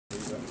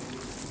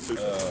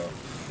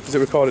Is it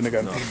recording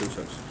again? No, 2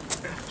 seconds.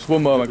 Just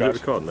one moment, guys.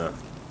 Is it recording now?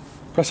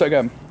 Press it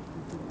again.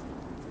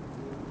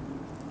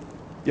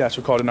 Yeah, it's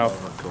recording now.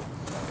 Oh, cool.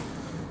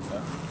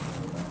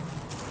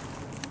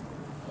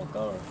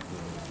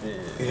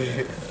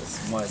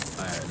 It's mud.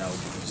 Alright, now we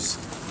just.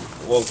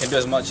 Well, we can do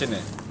as much in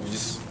it. We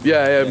just.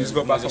 Yeah, Just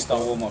go back and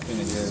start warm up in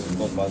it. Yeah,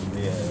 go back.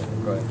 Yeah,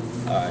 go ahead.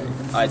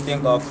 Alright. I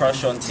think I'll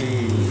crush on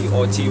T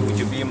or T. Would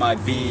you be my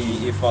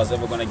B? If I was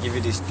ever gonna give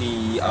you this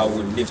D, I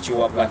would lift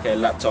you up like a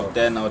laptop.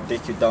 Then I'll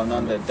dick you down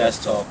on the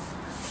desktop.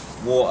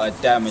 Water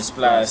damage,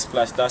 splash,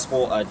 splash, that's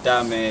water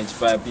damage.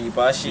 Baby,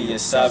 but she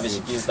is savage. She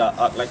gives that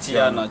up like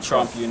Tiana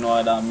Trump, you know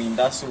what I mean?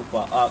 That's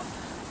super up.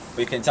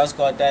 We can tell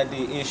Scott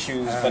daddy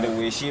issues, but the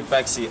way she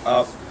backs it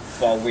up.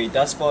 But wait,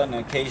 that's for an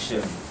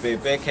occasion.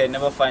 Baby can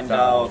never find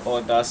out,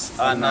 or that's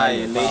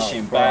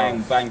annihilation.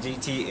 Bang, bang,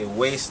 GTA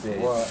wasted.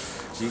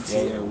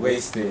 GTA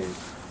wasted.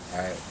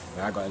 Alright,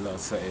 I got a lot of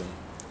something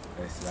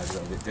that's like a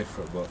little bit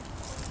different, but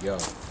yo,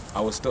 I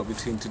was stuck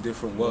between 2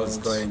 different worlds,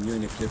 going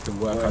uni, flipping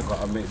work. I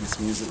gotta make this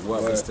music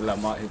work, but still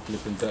I'm out here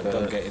flipping dirt,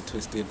 don't get it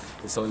twisted.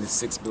 It's only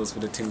 6 bills for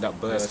the thing that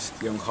burst.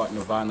 Young hot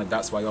Nirvana,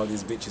 that's why all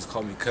these bitches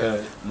call me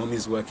Kurt.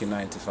 Mummy's working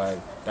 9 to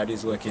 5,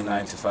 daddy's working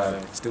 9 to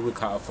 5. Still we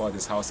can't afford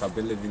this house I've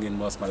been living in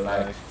most of my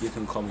life. You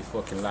can call me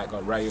fucking like,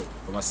 got riot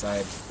on my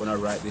side. When I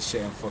write this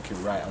shit ain't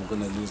fucking right, I'm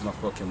gonna lose my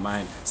fucking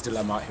mind. Still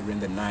I'm out here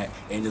in the night,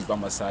 angels by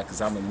my side,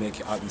 cause I'ma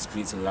make it out these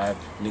streets alive.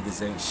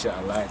 Niggas ain't shit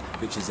alike,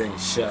 bitches ain't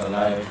shit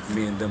alike.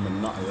 Me and them are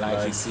not alike.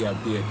 You see I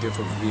be a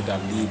different breed, I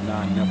lead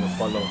now, I never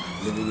follow.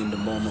 Living in the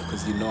moment,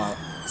 cause you know I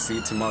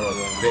see tomorrow.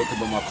 Vacant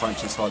but my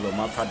conscience hollow,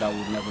 my pride I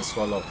would never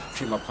swallow.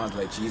 Treat my plans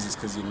like Jesus,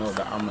 cause you know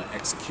that I'ma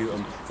execute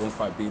them. Won't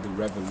fight be the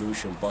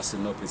revolution,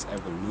 bossing up is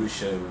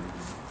evolution.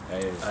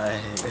 Hey.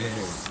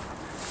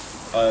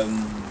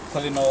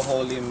 Calling all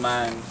holy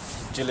man,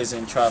 drillers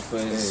and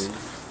trappers.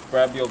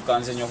 Grab your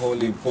guns and your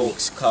holy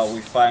books, cause we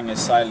find a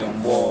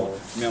silent war.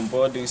 Me and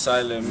bro doing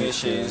silent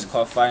missions,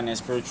 cause find a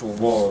spiritual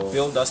war.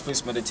 Build that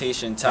space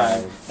meditation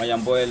time. My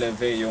young boy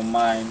elevate your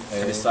mind.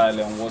 The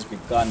silent wars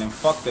begun and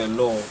fuck the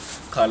law.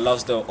 Cause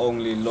love's the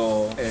only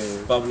law.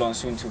 Babylon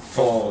soon to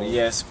fall.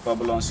 Yes,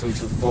 Babylon soon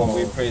to fall.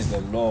 We praise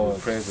the Lord.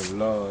 We praise the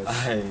Lord.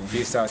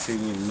 Peace out to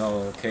you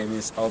know. Came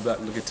in all black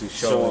looking to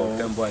show.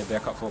 Them boys they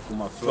can't fuck with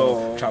my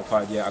flow. Trap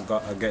hard, yeah, I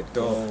gotta get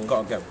dough.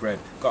 Gotta get bread.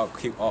 Gotta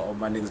keep all of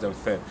my niggas them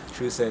fed.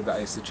 True say that I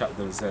used to trap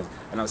themselves.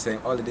 And I'm saying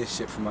all of this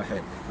shit from my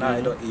head. Now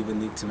I don't even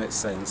need to make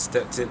sense.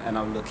 Stepped in and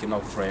I'm looking all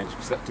French.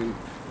 Stepped in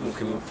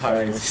looking on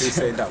Paris. True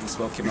say that I'm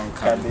smoking on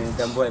Cali.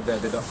 Them boys there,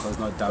 they don't cause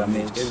no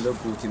damage. In the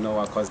booth, you know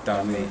I cause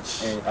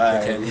damage. They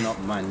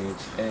cannot manage.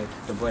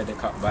 The boy they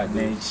can't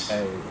manage.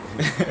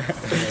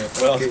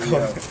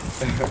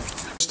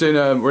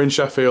 We're in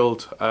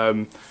Sheffield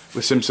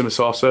with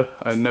SIMMSIMSOSA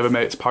and never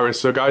made it to Paris.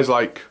 So guys,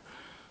 like,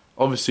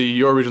 obviously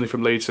you're originally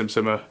from Leeds,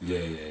 SimSimmer.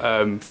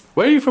 Yeah.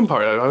 Where are you from,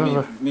 Paris? I don't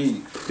know.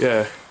 Me.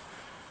 Yeah.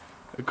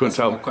 I couldn't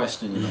tell. That's my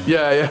question, you know.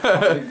 Yeah.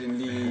 I've lived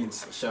in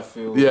Leeds,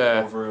 Sheffield,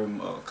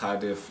 Rotherham,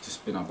 Cardiff,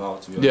 just been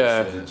about, to be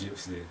honest.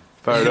 Gypsy.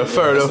 Fair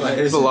enough.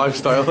 It's a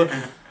lifestyle.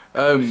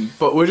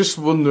 But we're just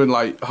wondering,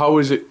 like, how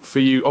is it for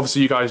you?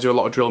 Obviously, you guys do a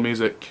lot of drill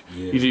music.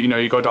 Yeah. You know,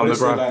 you go down the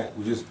ground. Like,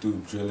 we just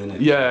do drilling it.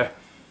 Yeah.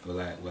 But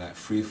like, we're like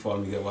free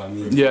form, you get what I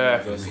mean?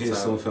 Yeah. If we hear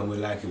something we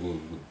like it, we'll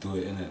do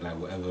it in it. Like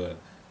whatever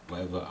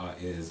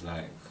art is,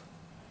 like,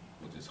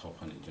 we'll just hop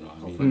on it. Do you know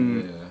what I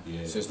mean?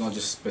 Yeah. So it's not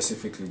just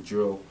specifically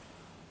drill.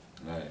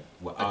 Like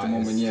what at the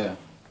moment, yeah.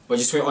 But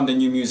just wait on the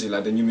new music.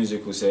 Like the new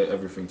music will say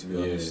everything. To be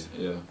honest,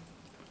 yeah.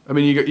 I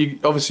mean, you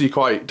obviously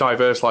quite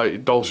diverse.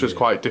 Like Dolce's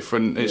quite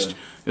different. It's you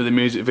know, the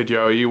music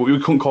video. We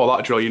couldn't call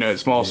that drill. You know,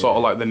 it's more sort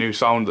of like the new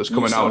sound that's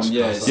coming out.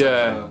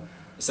 Yeah.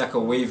 It's like a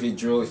wavy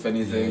drill, if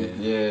anything.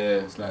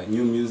 Yeah. It's like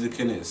new music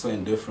in it. It's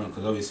something different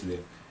because obviously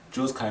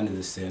drill's kind of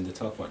the same. They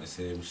talk about the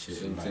same shit,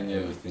 same thing,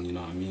 everything. You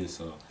know what I mean?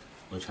 So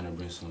we're trying to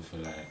bring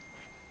something like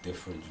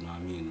different. You know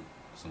what I mean?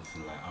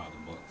 Something like out of the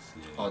box.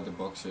 Out of the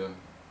box, yeah.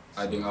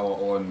 Adding our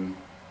own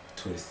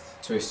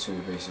twist to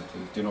it,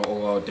 basically. You know,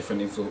 all our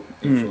different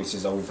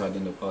influences that we've had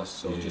in the past.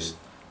 So just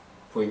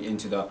putting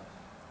into that.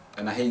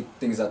 And I hate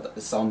things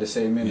that sound the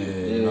same,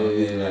 innit? You know what I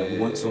mean? Like, we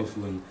want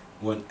something,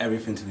 we want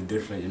everything to be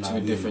different, you know what I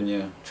mean? To be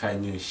different, Try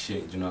new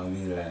shit, you know what I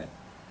mean? Like,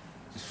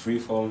 just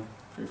freeform.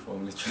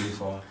 Literally.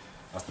 Freeform.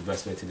 That's the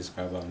best way to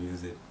describe our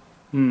music.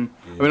 I mean,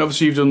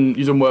 obviously you've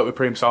done work with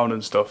Preem Sound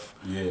and stuff.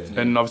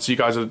 And obviously you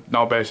guys are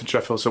now based in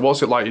Sheffield. So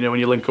what's it like, you know,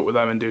 when you link up with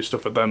them and do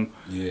stuff with them?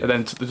 And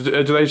then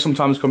do they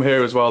sometimes come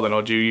here as well then,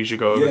 or do you usually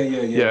go?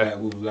 Yeah.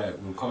 We've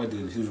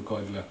recorded. He's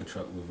recorded like a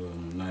track with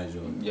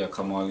Nigel. Yeah,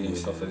 Kamali and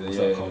stuff like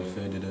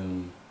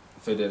that.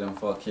 Faded and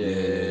fuck.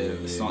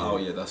 It's not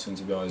out yet. That's soon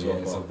to be out as well.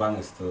 It's a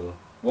banger still.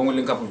 When we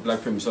link up with Black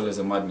Preem Soul is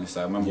a madness.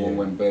 I remember when we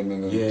went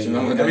Birmingham.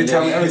 Every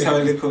time we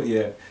link up,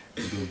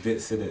 we do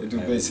bits in it. We do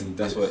bits.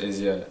 That's what it is.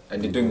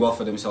 And they're doing well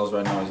for themselves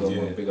right now as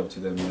well. Big up to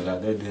them.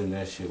 Like they're doing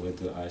their shit, we're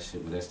doing our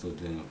shit, but they're still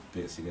doing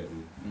bits. You get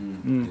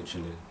me?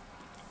 Literally.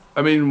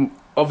 I mean,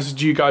 obviously,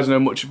 do you guys know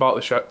much about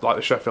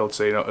the Sheffield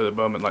scene at the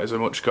moment? Like, is there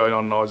much going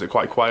on, or is it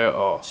quite quiet?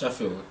 Or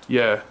Sheffield.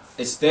 Yeah.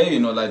 It's there, you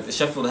know. Like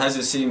Sheffield has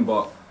a scene,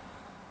 but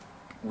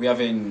we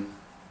haven't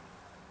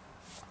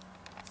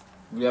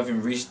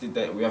reached it.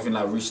 That we haven't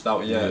like reached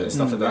out yet. And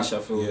stuff like that in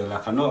Sheffield. Yeah,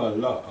 like I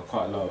know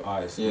quite a lot of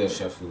artists in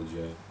Sheffield,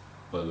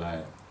 but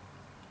like,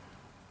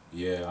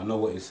 yeah, I know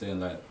what you're saying.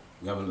 Like,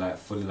 we haven't like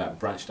fully like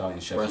branched out in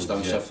Sheffield. Branched out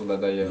in Sheffield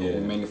like that,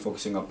 We're mainly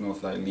focusing up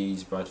north, like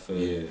Leeds,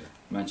 Bradford,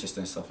 Manchester,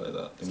 and stuff like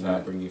that. Then it's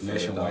like bring you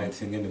nationwide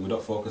thing, and we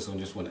don't focus on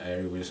just one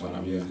area. We just want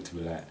our music to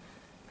be like,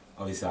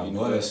 obviously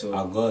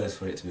our goal is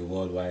for it to be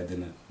worldwide,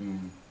 isn't it?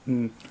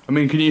 I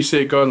mean, can you see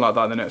it going like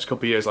that in the next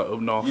couple of years, like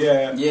up north?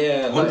 Yeah,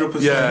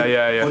 100%.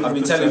 Yeah. I've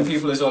been telling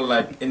people as well,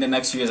 like in the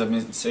next few years, I've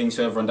been saying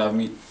to everyone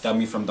that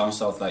meet from down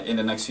south, like in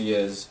the next few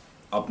years,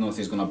 up north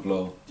is gonna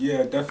blow.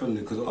 Yeah,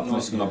 definitely. Because up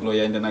north is gonna blow.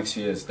 Yeah, in the next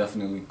few years,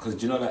 definitely. Because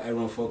do you know like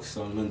everyone focuses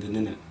on London,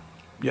 innit?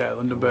 Yeah,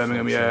 London,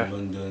 Birmingham,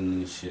 London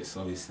and shit. So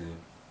obviously,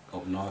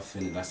 up north,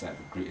 innit? That's like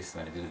the greatest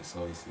side, innit?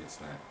 So obviously, it's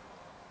like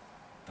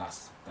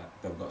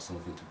they've got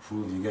something to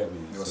prove. You get me?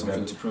 They've got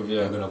something to prove.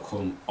 Yeah. They're gonna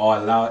come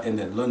all out in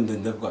it.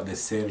 London, they've got the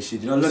same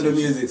shit. You know, London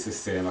music's the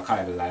same. I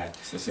can't even lie.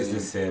 It's the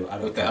same. I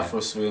don't With the Afro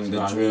swing,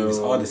 the drill, drill, it's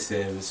all the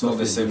same. It's all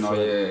the same now.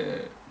 Yeah.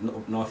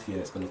 Up north,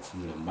 it's gonna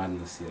come with a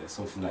madness here.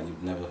 Something that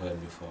you've never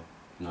heard before.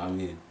 You know what I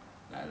mean?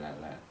 Like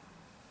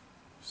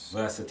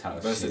versatile.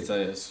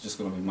 It's just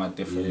gonna be mad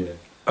different. Yeah.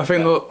 I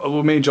think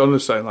what me and John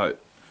was saying, like,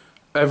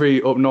 every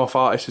up north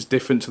artist is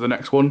different to the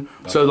next one.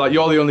 So like,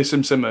 you're the only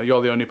Simmer,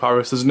 you're the only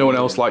Paris. There's no one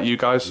else like you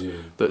guys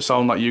that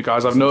sound like you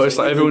guys. I've noticed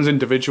that everyone's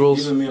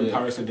individuals. Even me and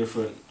Paris are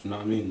different. You know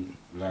what I mean?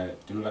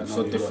 Like, do you know, like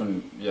so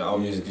different. Our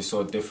music is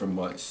so different,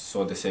 but it's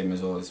so the same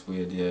as well. It's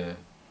weird. Yeah.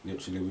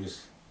 Literally, we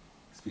just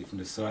speak from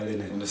the soil,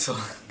 innit? From the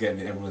soil. Get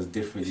me? Everyone's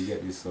different. You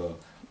get me? So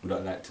we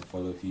don't like to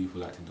follow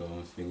people, like to do our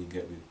own thing. You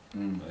get me?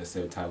 But at the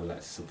same time, we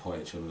like to support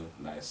each other.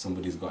 Like, if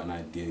somebody's got an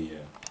idea,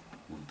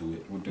 we'll do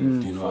it. Do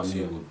you know what I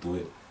mean? We'll do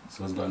it.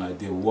 Someone's got an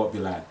idea, we won't be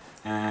like,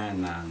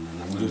 nah.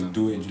 We'll just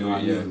do it, do you know what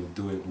I mean? We'll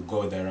do it, we'll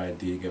go with their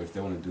idea, again. If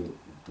they want to do it,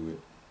 we'll do it.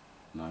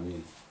 You know what I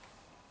mean?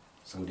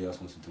 Somebody else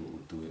wants to do it,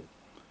 we'll do it.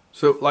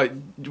 So, like,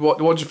 what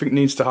do you think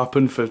needs to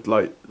happen for,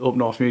 like, up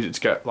north music to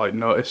get, like,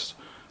 noticed?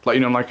 Like,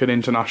 you know, like an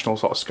international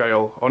sort of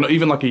scale, or not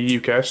even like a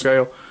UK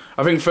scale.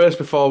 I think first,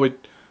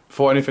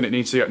 before anything, it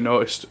needs to get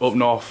noticed up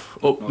north.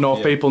 Up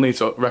north people need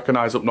to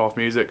recognise up north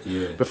music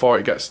before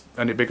it gets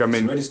any bigger. I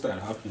mean, it's already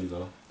started happening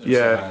though.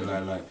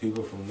 Like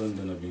people from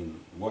London have been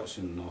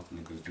watching North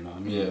niggas. Do you know what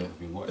I mean? Yeah, I've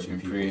been watching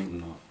people from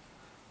North.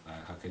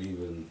 Like I could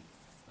even,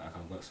 like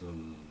I've got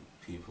some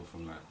people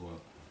from like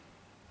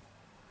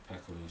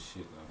Peckham and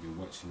shit. That I've been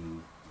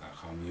watching like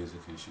how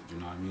music and shit. Do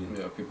you know what I mean?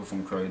 Yeah, people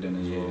from Croydon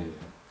as well.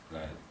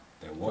 Like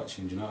they're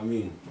watching. Do you know what I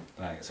mean?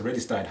 Like it's already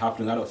started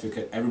happening. I don't think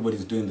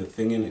everybody's doing the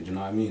thing in it. Do you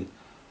know what I mean?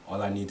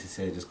 All I need to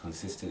say is just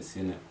consistency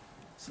in it.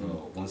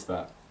 So once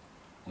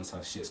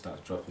our shit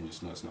starts dropping,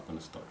 just know it's not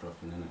gonna stop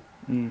dropping, innit?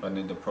 But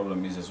then the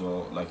problem is as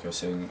well, like you're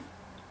saying,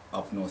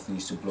 up north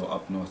needs to blow.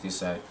 Up north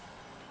is like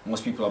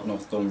most people up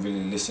north don't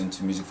really listen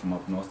to music from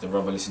up north. They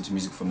rather listen to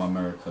music from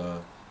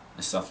America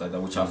and stuff like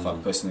that, which I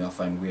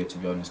find weird, to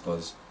be honest,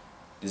 because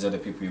these are the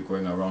people you're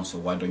going around. So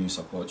why don't you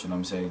support? You know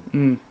what I'm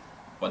saying?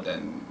 But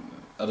then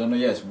I don't know.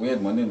 Yeah, it's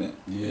weird, man, isn't it?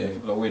 Yeah,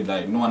 people are weird.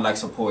 Like no one likes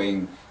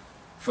supporting.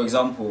 For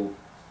example.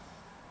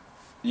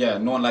 Yeah,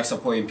 no one likes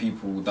supporting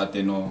people that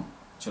they know.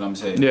 Do you know what I'm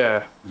saying?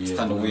 Yeah. It's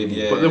kind of weird,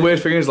 But the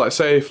weird thing is, like,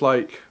 say if,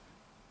 like,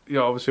 you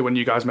know, obviously when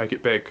you guys make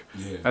it big,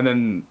 and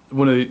then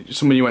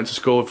someone you went to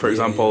school with, for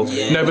example,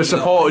 never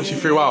supported you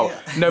throughout,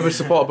 never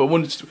support, but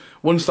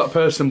once that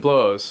person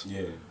blows,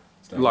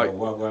 like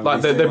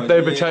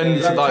they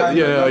pretend to, like,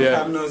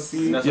 a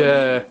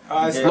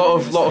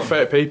lot of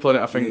fake people in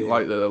it, I think,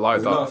 like that.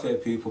 There's a lot of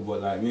fake people,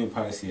 but like me and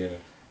Paris,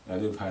 I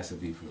live in Paris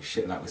with people,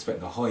 shit, like we spent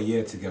the whole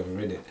year together,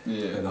 innit?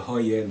 Like, the whole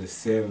year in the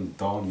same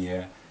dorm,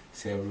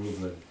 same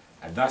room,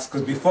 and that's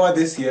because before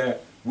this year,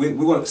 we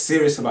weren't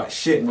serious about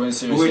shit. We were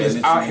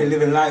just out here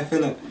living life,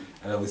 innit?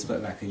 And then we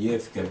spent like a year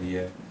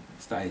together,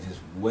 started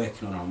just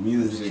working on our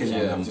music,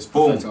 and just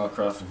boom, our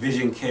craft.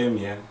 Vision came,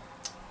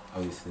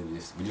 obviously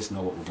we just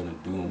know what we're gonna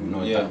do,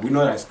 and we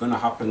know that it's gonna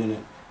happen,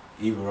 innit?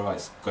 Either or,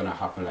 it's gonna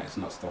happen, like it's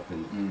not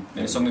stopping. And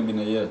it's only been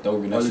a year. That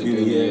would be only been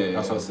a year.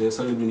 That's what I say. It's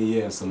only been a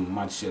year, and some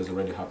mad shit has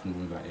already happened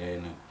in that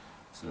year,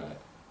 So like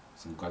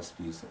some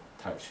Godspeed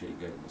type shit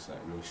again. It's like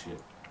real shit.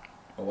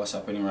 But what's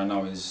happening right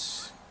now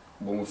is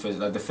when we first,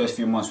 like the first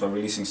few months, we're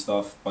releasing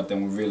stuff, but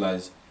then we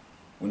realize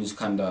we need to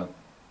kind of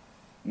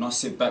not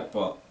sit back,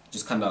 but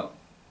just kind of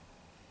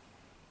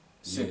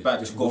sit back,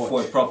 just go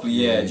for it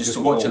properly, just to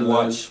watch and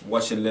learn.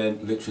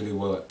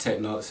 Literally, take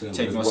notes and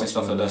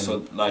stuff like that.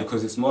 So like,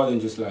 because it's more than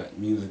just like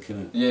music,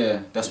 innit?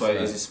 Yeah, that's why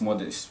it is. It's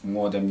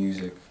more than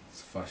music.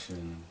 It's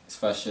fashion. It's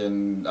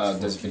fashion.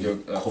 There's video,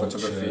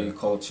 photography,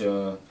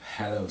 culture,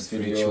 hella videos,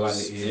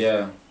 spirituality,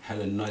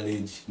 hella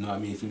knowledge. You know what I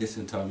mean? If you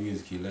listen to our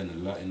music, you learn a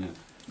lot, innit?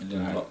 You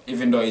learn a lot.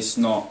 Even though it's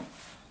not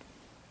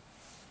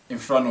in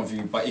front of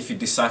you, but if you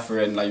decipher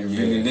it and like you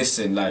really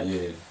listen, like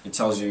it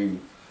tells you.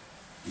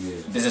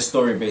 There's a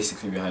story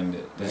basically behind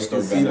it. There's a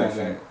story behind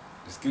it.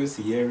 Just give us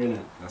a year,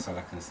 innit? That's all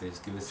I can say.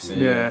 Just give us a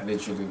year.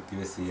 Literally.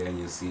 Give us a year and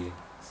you'll see.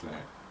 It's like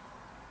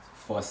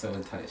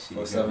 4/7 type shit.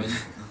 4/7.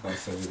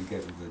 4/7 to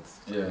get the goods.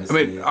 Yeah. I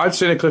mean, I'd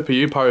seen a clip of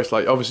you, Paris.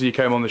 Like, obviously, you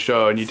came on the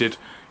show and you did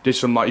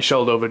some like you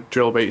shelled over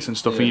drill beats and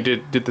stuff, and you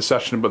did the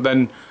session. But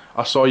then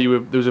I saw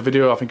you. There was a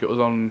video. I think it was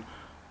on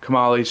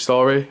Kamali's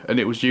story, and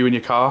it was you in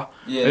your car.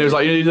 Yeah. And it was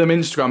like, you know, them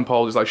Instagram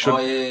polls. It's like,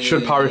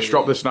 should Paris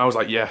drop this? And I was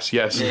like, yes,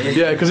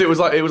 because it was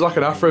like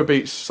an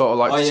Afrobeats sort of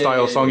like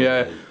style song.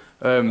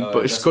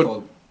 But it's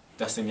good.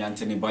 Destiny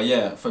Anthony. But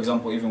yeah, for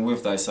example, even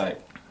with that, it's like,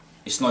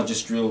 it's not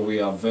just drill. We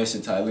are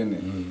versatile,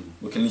 innit?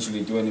 We can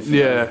literally do anything.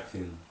 Yeah.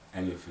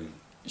 Anything.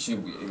 You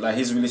should be, like,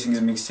 he's releasing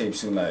his mixtape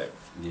soon. Like,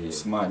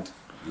 it's mad.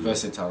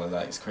 Versatile,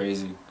 like, it's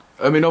crazy.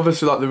 I mean,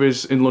 obviously, like there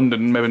is in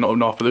London, maybe not up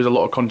north, but there's a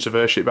lot of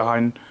controversy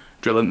behind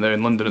drill, isn't there,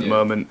 in London at the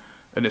moment,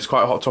 and it's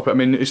quite a hot topic. I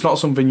mean, it's not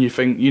something you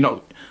think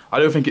I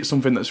don't think it's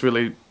something that's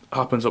really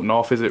happens up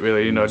north, is it?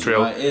 Really, you know,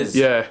 drill. It is.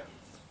 Yeah.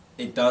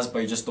 It does, but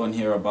you just don't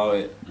hear about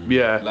it.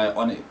 Yeah. Like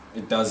on it,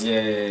 it does.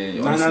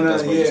 Yeah. No,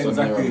 exactly.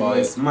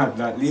 It's mad.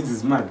 Like Leeds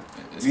is mad.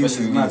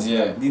 Especially Leeds,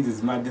 yeah. Leeds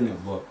is mad, isn't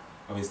it? But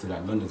obviously,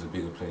 like London's a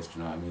bigger place. Do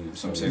you know what I mean?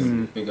 So I'm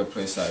saying bigger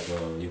place, like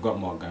you've got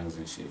more gangs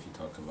and shit. If you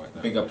talk about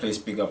that. Bigger place,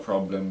 bigger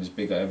problems,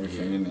 bigger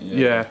everything, innit?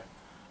 Yeah.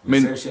 I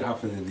mean, same shit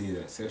happens in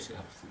Leeds. Same shit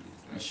happens in Leeds.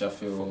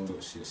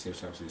 Sheffield,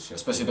 Sheffield,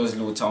 especially those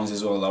little towns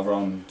as well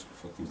around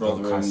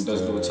Rotherham,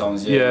 those little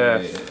towns.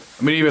 Yeah.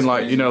 I mean, even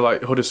like, you know,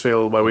 like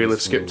Huddersfield where we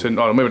live, Skipton.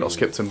 Oh, maybe not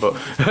Skipton, but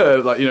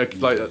like, you know,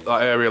 like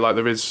that area, like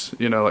there is,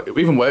 you know, like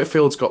even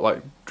Wakefield's got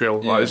like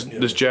drill. Like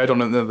there's Jed on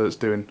it there that's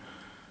doing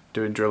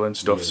drill and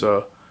stuff.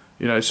 So,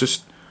 you know,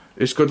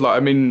 it's good. Like,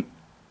 I mean,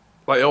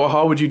 like,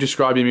 how would you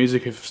describe your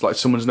music if like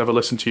someone's never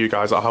listened to you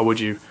guys? Like, how would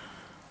you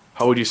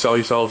sell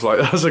yourselves? Like,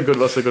 that's a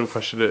good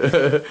question.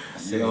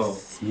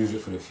 It's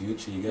music for the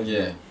future, you get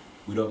me?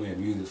 We don't make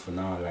music for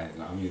now, like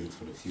our music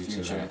for the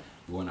future. Like,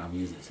 we want our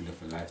music to live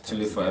for lifetime. To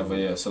live forever,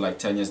 yeah. So like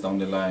 10 years down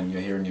the line,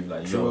 you're hearing you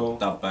like, yo,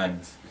 that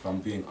band. If I'm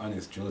being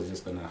honest, drill is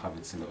just gonna have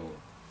its little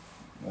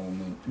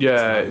moment.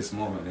 Yeah. It's this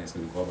moment, then it's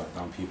gonna go back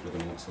down. People are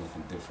gonna want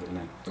something different,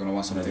 innit? They're gonna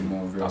want something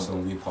more real. That's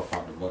when we pop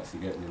out the box. You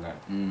get me?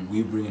 Like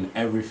we bring in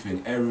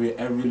everything, every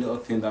little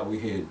thing that we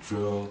hear.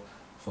 Drill,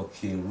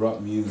 fucking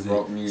rock music,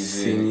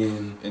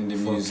 singing, indie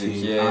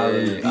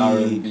music,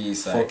 R&B,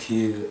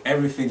 fucking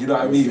everything. You know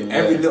what I mean?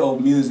 Every little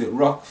music,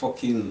 rock,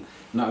 fucking.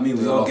 You know what I mean?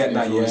 We all get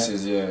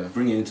that,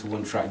 bring it into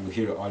one track. We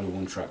hear it all in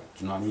one track.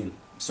 Do you know what I mean?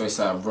 So it's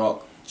like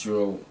rock,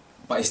 drill,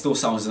 but it still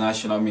sounds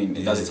nice. You know what I mean?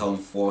 It doesn't sound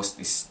forced.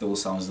 It still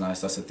sounds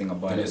nice. That's the thing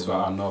about it. It's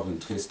got our northern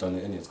twist on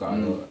it, and it's got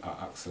our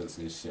accents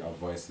and shit, our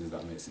voices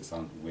that makes it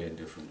sound way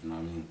different. You know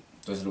what I mean?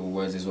 Those little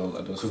words as well,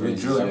 like those phrases. Because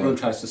with drill, everyone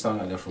tries to sound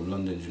like they're from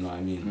London, do you know what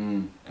I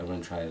mean?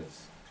 Everyone tries to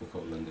pick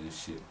up London and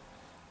shit.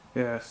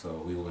 Yeah.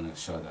 So we want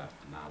to show that,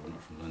 nah, we're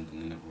not from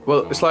London, innit?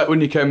 Well, it's like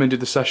when you came and did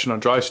the session on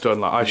Drystone,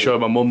 like I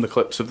showed my mum the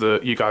clips of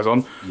you guys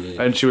on,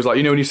 and she was like,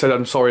 you know when you said,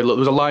 I'm sorry, love,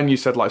 there was a line you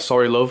said like,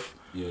 sorry, love.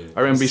 Yeah.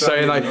 I remember you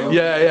saying like,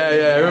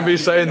 I remember you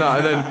saying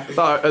that,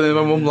 and then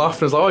my mum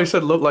laughed and was like, oh, you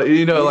said love, like,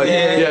 you know, like,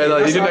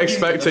 like you didn't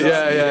expect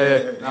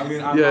it, I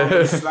mean,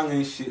 I'm slang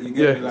and shit, you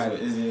get me,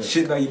 like,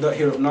 shit that you don't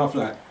hear up north,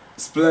 like,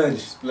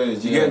 splurge, you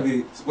get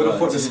me? What the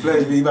fuck does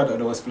splurge mean? You don't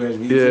know what splurge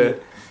means,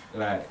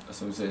 like, that's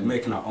what I'm saying.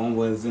 Making our own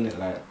words, innit,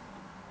 like,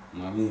 you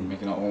know what I mean?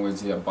 Making our own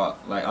words,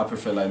 but like, I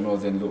prefer like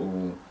northern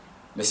little,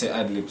 let's say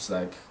ad-libs,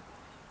 like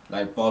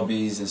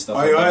Bobbies and stuff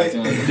like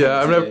that.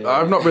 Yeah,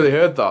 I've not really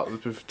heard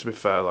that, to be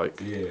fair,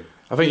 like,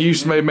 I think you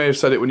may have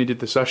said it when you did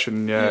the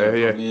session,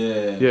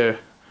 yeah.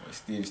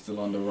 Steve's still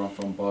on the run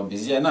from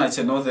Bobbies. Yeah, no, it's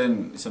a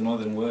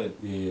northern word.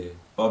 Yeah.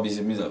 Bobbies,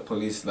 it means like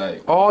police,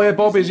 like. Oh yeah,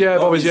 Bobbies,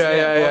 Bobbies,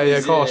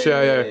 of course, You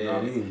know what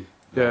I mean?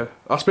 Yeah,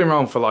 that's been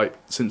around for like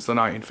since the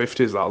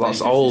 1950s.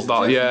 That's old.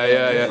 That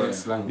Different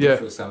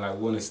slang. Like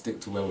we want to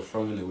stick to where we're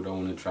from, and we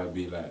don't want to try to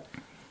be like,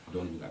 we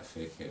don't want to be like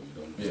fake it.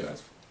 We don't want to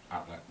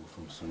act like we're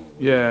from somewhere.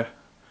 Yeah.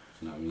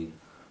 You know what I mean?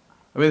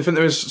 I mean, I think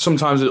there is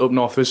sometimes up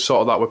north there's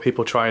sort of that where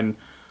people try and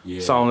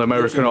sound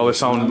American or they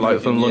sound like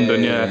from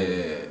London.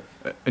 Yeah.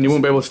 And you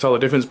won't be able to tell the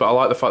difference, but I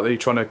like the fact that you're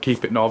trying to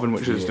keep it northern,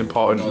 which is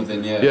important.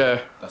 Northern,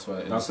 That's what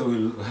it is. That's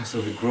how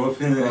we grew up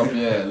in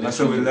it. That's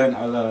how we learned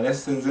a lot of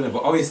lessons in it.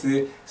 But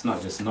obviously, it's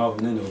not just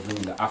northern in it. We're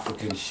bringing the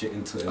African shit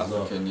into it as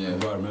well. We've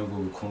got to remember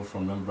where we come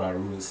from, remember our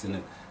roots in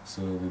it.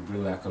 So we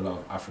bring like a lot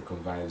of African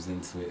vibes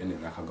into it. In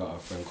it, like I got a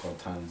friend called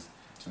Tans.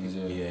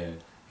 He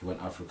went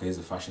Africa. He's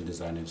a fashion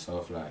designer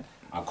himself. Like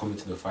I'll come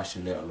into the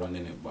fashion later on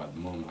in it, but at the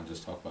moment I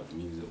just talk about the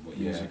music. But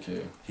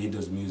he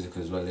does music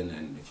as well in it,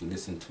 and if you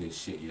listen to his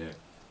shit,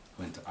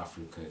 went to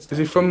Africa. Is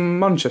he from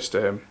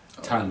Manchester? Him?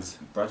 Tans.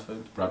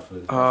 Bradford.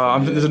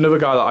 There's another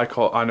guy that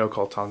I know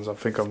called Tans. I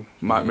think I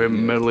might be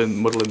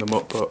muddling them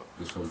up, but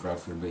he's from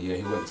Bradford. But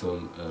he went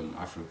to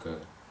Africa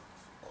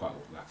quite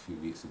like a few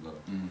weeks ago.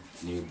 And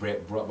he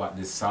brought back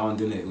this sound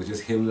in it. It was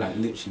just him like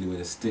literally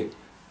with a stick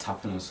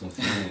tapping on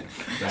something in it.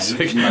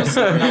 Literally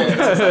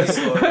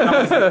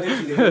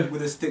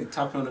with a stick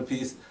tapping on a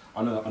piece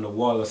on a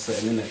wall or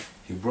something in it.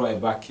 He brought it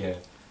back here.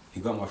 He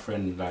got my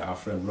friend, like our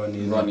friend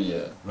Ronnie.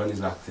 Ronnie's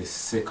like this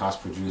sick ass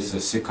producer,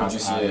 sick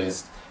ass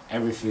artist.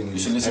 Everything. You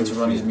should listen to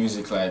Ronnie's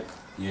music. Like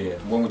Yeah.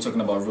 When we're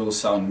talking about real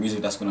sound,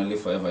 music that's gonna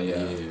live forever,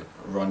 yeah.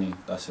 Ronnie,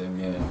 that's him,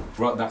 yeah.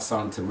 Brought that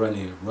sound to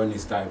Ronnie. Ronnie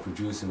started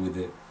producing with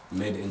it,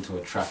 made it into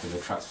a track, and the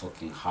track's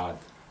fucking hard.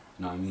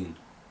 You know what I mean?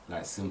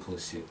 Like simple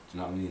shit. You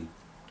know what I mean?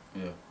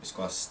 Yeah. It's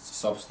got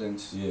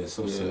substance. Yeah,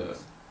 substance.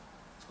 Yeah.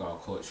 It's got our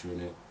culture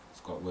in it.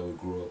 It's got where we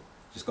grew up.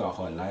 It's got our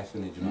whole life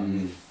in it. Do you know what I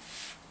mean?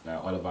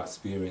 Like all of our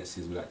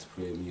experiences we like to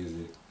create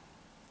music.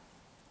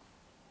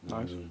 You know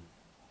nice. What I mean?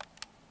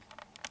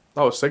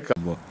 That was sick.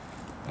 But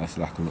that's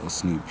like a little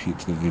sneak peek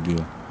to the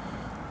video.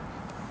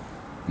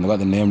 And they got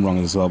the name wrong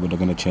as well, but they're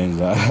gonna change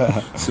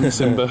that.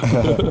 Simba.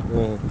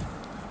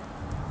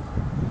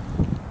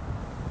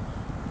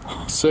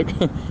 Sick.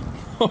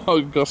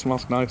 Oh, gas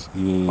mask, nice.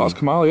 Yeah. That's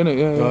Kamali, isn't it?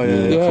 Yeah, yeah. Oh,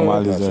 yeah.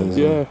 Kamali's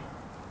there. Yeah.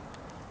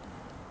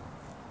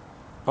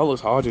 That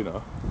looks hard, you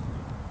know.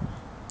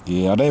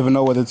 Yeah, I don't even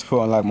know whether to put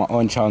on like my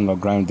own channel or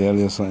Grime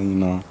Daily or something, you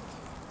know.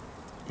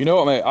 You know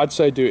what, mate? I'd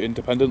say do it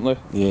independently.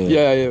 Yeah.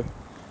 Yeah, yeah.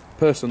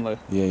 Personally.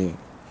 Yeah, yeah.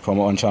 From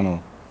my own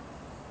channel.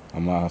 I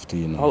might have to,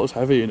 you know. That looks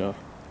heavy, you know.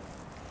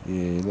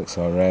 Yeah, it looks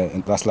alright.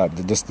 And that's like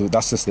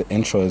that's just the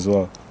intro as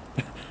well.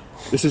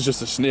 This is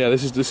just a snare.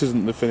 This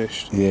isn't the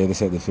finished. Yeah,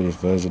 this ain't the finished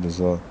version as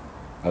well.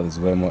 There's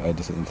way more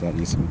editing that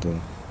needs to be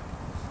done.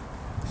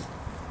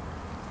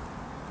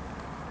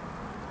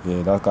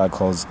 Yeah, that guy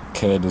calls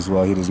Cade as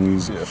well. He does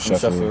music from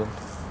Sheffield.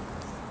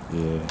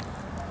 Yeah.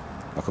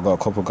 Like I got a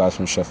couple guys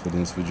from Sheffield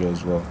in this video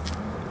as well.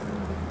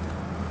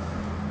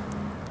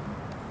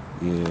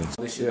 Yeah.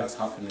 This shit that's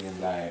happening in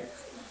like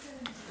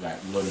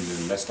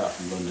London, let's start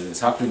from London. It's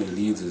happening in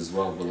Leeds as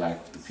well, but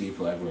like the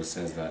people, everyone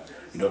says that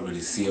you don't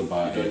really see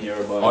about it. You don't hear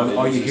about it.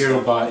 All you hear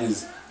about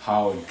is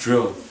how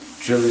drill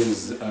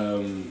is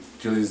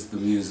the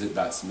music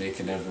that's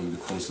making everyone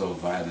become so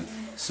violent.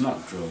 It's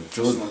not drill.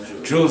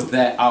 Drill's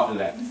their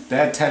outlet.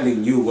 They're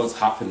telling you what's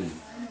happening.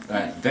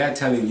 Like they're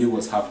telling you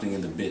what's happening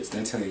in the bits.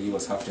 They're telling you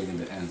what's happening in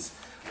the ends.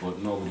 But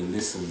nobody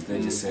listens. They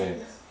just say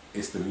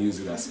it's the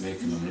music that's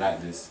making them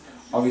like this.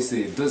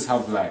 Obviously, it does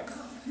have like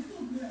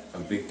a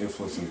big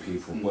influence on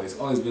people, but it's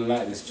always been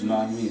like this. Do you know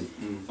what I mean?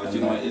 But do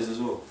you know what it is as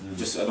well?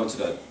 Just add on to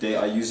that, they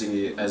are using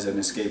it as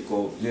an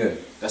scapegoat. Yeah.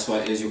 That's why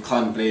it is. You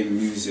can't blame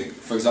music.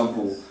 For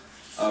example,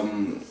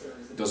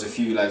 there's a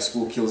few like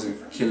school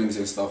killings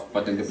and stuff,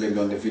 but then they blame it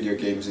on the video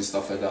games and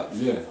stuff like that.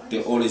 Yeah.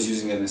 They're always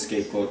using it as a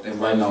scapegoat, and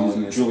right now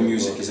drill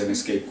music is an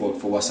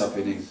scapegoat for what's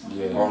happening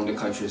around the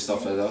country and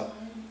stuff like that.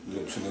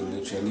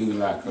 Literally,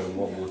 like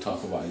what we'll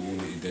talk about in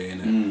Unity Day,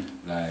 innit?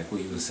 Like what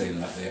you were saying,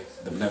 like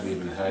they've never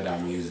even heard our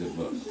music,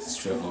 but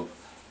straight up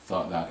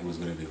thought that it was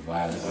going to be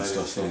violent and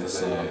stuff. So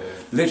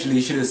literally,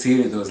 you should have seen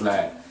it. There was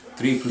like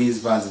 3 police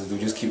vans and they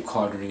just keep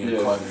cornering in.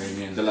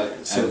 They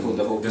like circled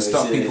the whole place. They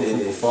stopped people from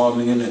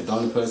performing, innit? The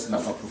only person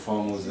that got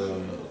performed was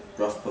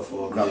Rough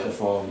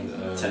performed.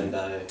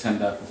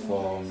 Tendai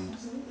performed.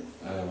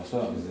 What's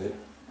that? Was it?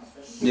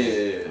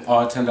 Yeah.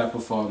 Oh, Tendai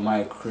performed.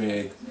 Mike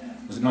Craig.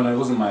 No, it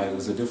wasn't Maya, it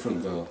was a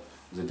different girl.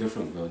 It was a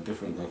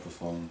different girl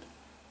performed.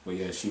 But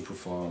yeah, she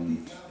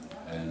performed,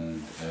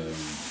 and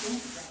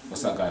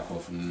what's that guy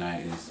called from the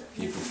 90s?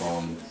 He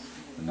performed,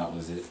 and that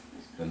was it.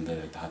 Then they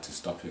had to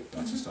stop it, they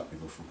had to stop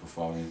people from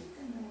performing.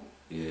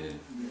 Yeah.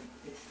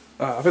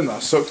 I think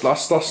that sucks.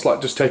 That's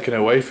like just taken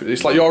away from it.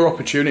 It's like your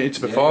opportunity to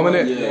perform in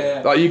it.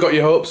 Yeah. Like you got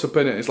your hopes up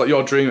in it. It's like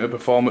your dream to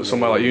perform at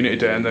somewhere like Unity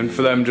Day, and then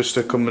for them just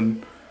to come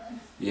and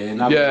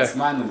it's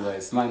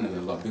mine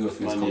a lot bigger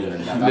things coming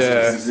than that.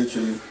 That's just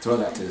literally throw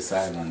that to the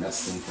side, man. That's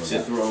simple.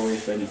 Just throw away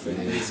if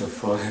anything. Yeah,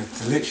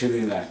 so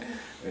literally like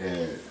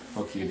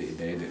fuck Unity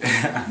Day.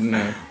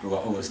 No. We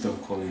got other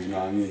stuff coming, you know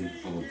what I mean?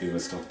 Other bigger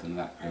stuff than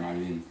that, you know what I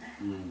mean?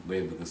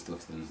 Way bigger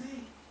stuff than